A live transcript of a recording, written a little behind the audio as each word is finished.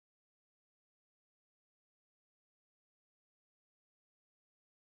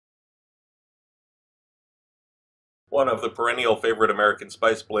One of the perennial favorite American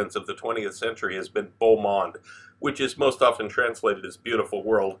spice blends of the 20th century has been Beau Monde, which is most often translated as beautiful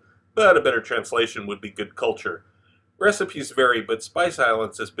world, but a better translation would be good culture. Recipes vary, but Spice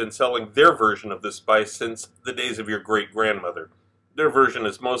Islands has been selling their version of this spice since the days of your great-grandmother. Their version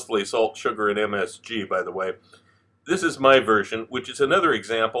is mostly salt, sugar, and MSG, by the way. This is my version, which is another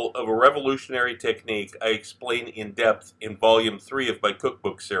example of a revolutionary technique I explain in depth in Volume 3 of my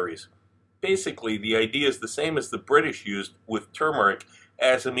cookbook series. Basically, the idea is the same as the British used with turmeric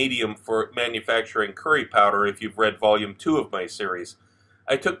as a medium for manufacturing curry powder if you've read Volume 2 of my series.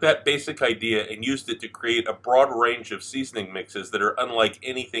 I took that basic idea and used it to create a broad range of seasoning mixes that are unlike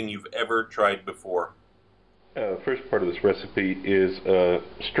anything you've ever tried before. The first part of this recipe is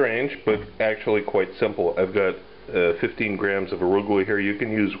strange, but actually quite simple. I've got 15 grams of arugula here. You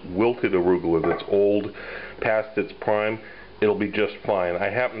can use wilted arugula that's old, past its prime. It'll be just fine. I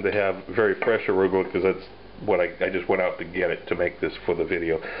happen to have very fresh arugula because that's what I just went out to get it to make this for the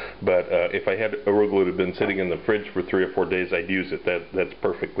video. But if I had arugula that had been sitting in the fridge for 3 or 4 days, I'd use it. That's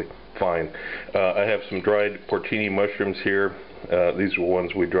perfectly fine. I have some dried porcini mushrooms here. These were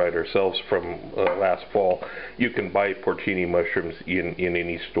ones we dried ourselves from last fall. You can buy porcini mushrooms in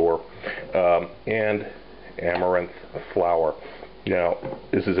any store. And amaranth flour. Now,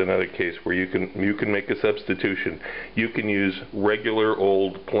 this is another case where you can make a substitution. You can use regular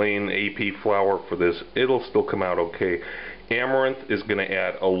old plain AP flour for this. It'll still come out okay. Amaranth is going to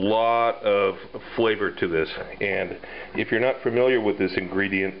add a lot of flavor to this, and if you're not familiar with this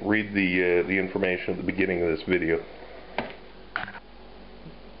ingredient, read the information at the beginning of this video.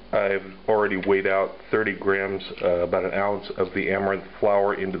 I've already weighed out 30 grams, about an ounce of the amaranth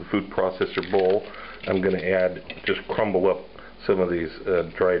flour into the food processor bowl. I'm going to add, just crumble up some of these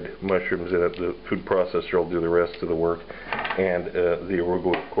dried mushrooms in it. The food processor will do the rest of the work, and the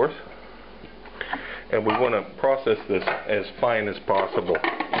arugula, of course. And we want to process this as fine as possible.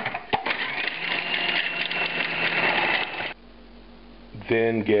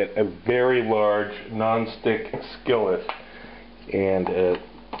 Then get a very large non-stick skillet and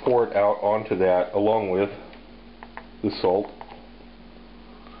pour it out onto that along with the salt.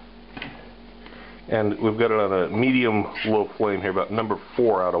 And we've got it on a medium-low flame here, about number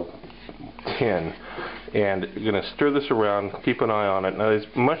 4 out of 10. And you're going to stir this around, keep an eye on it. Now, these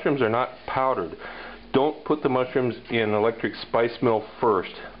mushrooms are not powdered. Don't put the mushrooms in an electric spice mill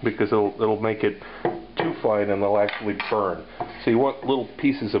first, because it'll make it too fine and they'll actually burn. So you want little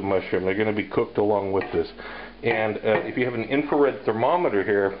pieces of mushroom. They're going to be cooked along with this. And if you have an infrared thermometer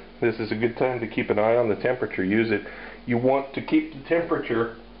here, this is a good time to keep an eye on the temperature. Use it. You want to keep the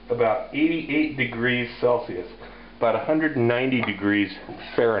temperature about 88 degrees Celsius, about 190 degrees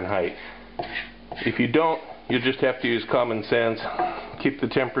Fahrenheit. If you don't, you just have to use common sense. Keep the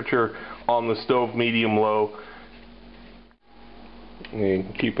temperature on the stove medium-low.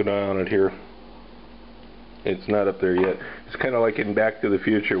 And keep an eye on it here. It's not up there yet. It's kind of like in Back to the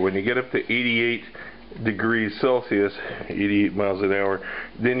Future. When you get up to 88 degrees Celsius, 88 miles an hour,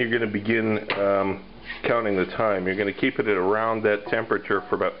 then you're going to begin counting the time. You're going to keep it at around that temperature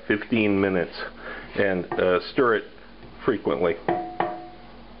for about 15 minutes and stir it frequently.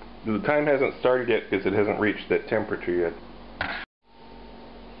 The time hasn't started yet because it hasn't reached that temperature yet.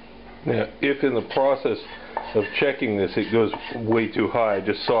 Now, if in the process of checking this it goes way too high, I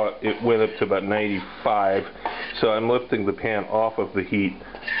just saw it went up to about 95, so I'm lifting the pan off of the heat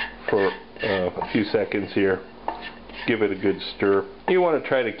for a few seconds here. Give it a good stir. You want to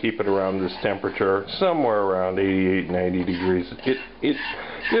try to keep it around this temperature, somewhere around 88, 90 degrees. It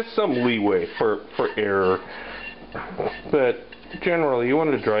gives some leeway for error, but generally you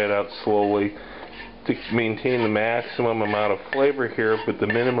want to dry it out slowly to maintain the maximum amount of flavor here, but the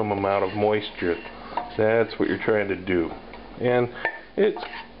minimum amount of moisture. That's what you're trying to do. And it's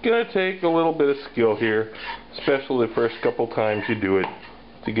going to take a little bit of skill here, especially the first couple times you do it,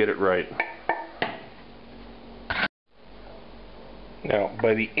 to get it right. Now,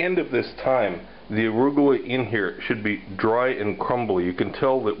 by the end of this time, the arugula in here should be dry and crumbly. You can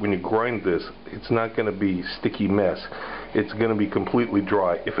tell that when you grind this, it's not going to be sticky mess. It's going to be completely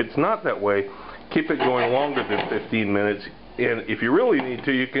dry. If it's not that way, keep it going longer than 15 minutes. And if you really need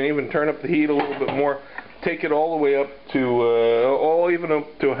to, you can even turn up the heat a little bit more. Take it all the way up to, even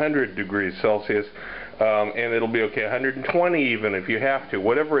up to 100 degrees Celsius. And it'll be okay, 120 even if you have to,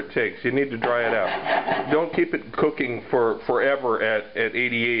 whatever it takes. You need to dry it out. Don't keep it cooking for forever at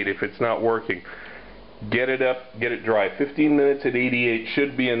 88 if it's not working. Get it up, get it dry. 15 minutes at 88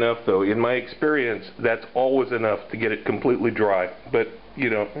 should be enough, though. In my experience, that's always enough to get it completely dry. But,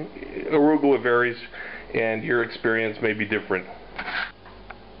 you know, arugula varies, and your experience may be different.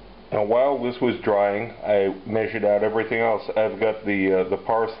 Now, while this was drying, I measured out everything else. I've got the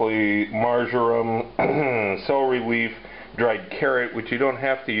parsley, marjoram, celery leaf, dried carrot, which you don't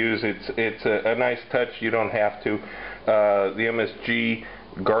have to use. It's a nice touch. You don't have to. The MSG,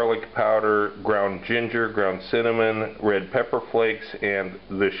 garlic powder, ground ginger, ground cinnamon, red pepper flakes, and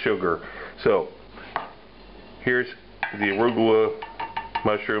the sugar. So here's the arugula,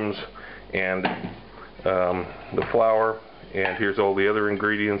 mushrooms, and the flour. And here's all the other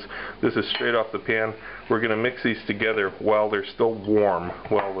ingredients. This is straight off the pan. We're going to mix these together while they're still warm,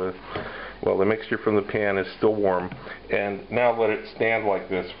 while the mixture from the pan is still warm. And now let it stand like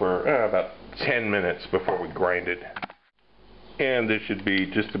this for about 10 minutes before we grind it. And this should be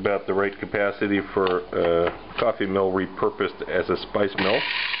just about the right capacity for a coffee mill repurposed as a spice mill.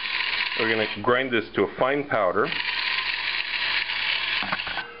 We're going to grind this to a fine powder.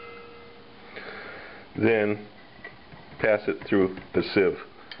 Then pass it through a sieve.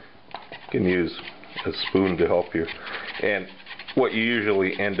 You can use a spoon to help you. And what you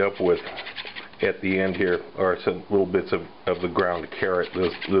usually end up with at the end here are some little bits of the ground carrot.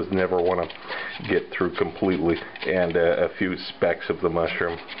 Those never want to get through completely, and a few specks of the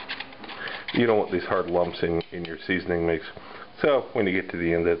mushroom. You don't want these hard lumps in your seasoning mix. So when you get to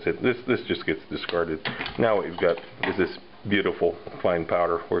the end, that's it. This just gets discarded. Now what you've got is this beautiful fine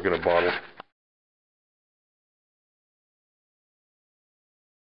powder. We're going to bottle.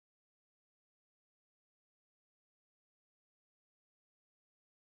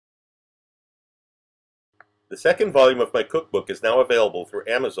 The second volume of my cookbook is now available through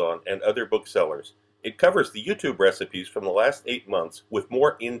Amazon and other booksellers. It covers the YouTube recipes from the last 8 months with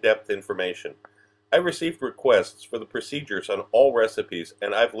more in-depth information. I received requests for the procedures on all recipes,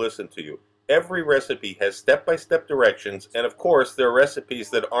 and I've listened to you. Every recipe has step-by-step directions, and of course there are recipes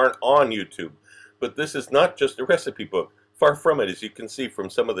that aren't on YouTube. But this is not just a recipe book. Far from it, as you can see from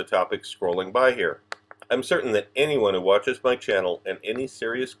some of the topics scrolling by here. I'm certain that anyone who watches my channel and any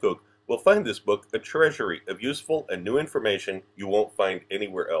serious cook will find this book a treasury of useful and new information you won't find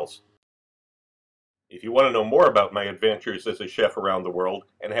anywhere else. If you want to know more about my adventures as a chef around the world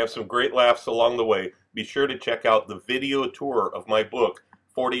and have some great laughs along the way, be sure to check out the video tour of my book,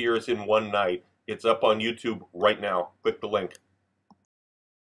 40 Years in One Night. It's up on YouTube right now. Click the link.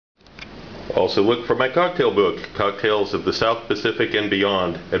 Also look for my cocktail book, Cocktails of the South Pacific and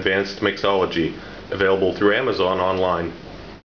Beyond, Advanced Mixology, available through Amazon online.